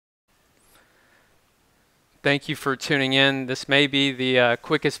Thank you for tuning in. This may be the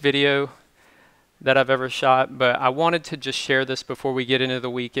quickest video that I've ever shot, but I wanted to just share this before we get into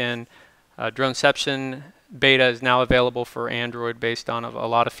the weekend. Droneception beta is now available for Android based on a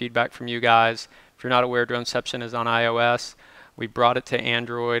lot of feedback from you guys. If you're not aware, Droneception is on iOS. We brought it to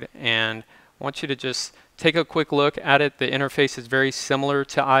Android, and I want you to just take a quick look at it. The interface is very similar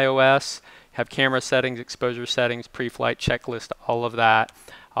to iOS. You have camera settings, exposure settings, pre-flight checklist, all of that.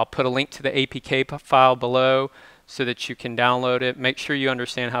 I'll put a link to the APK file below so that you can download it. Make sure you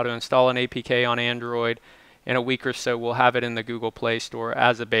understand how to install an APK on Android. In a week or so, we'll have it in the Google Play Store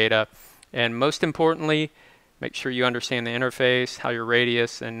as a beta. And most importantly, make sure you understand the interface, how your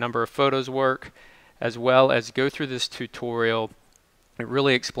radius and number of photos work, as well as go through this tutorial. It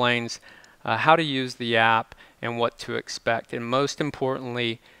really explains how to use the app and what to expect. And most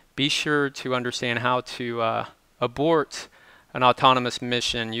importantly, be sure to understand how to abort an autonomous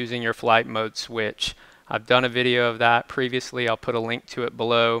mission using your flight mode switch. I've done a video of that previously. I'll put a link to it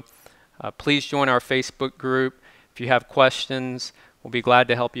below. Please join our Facebook group. If you have questions, we'll be glad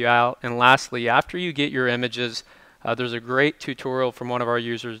to help you out. And lastly, after you get your images, there's a great tutorial from one of our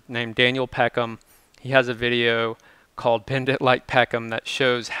users named Daniel Peckham. He has a video called Bend It Like Peckham that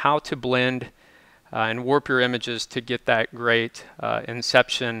shows how to blend and warp your images to get that great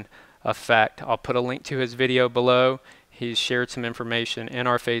inception effect. I'll put a link to his video below. He's shared some information in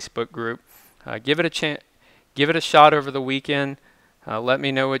our Facebook group. Give it a shot over the weekend. Let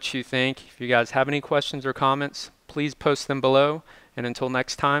me know what you think. If you guys have any questions or comments, please post them below. And until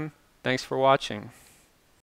next time, thanks for watching.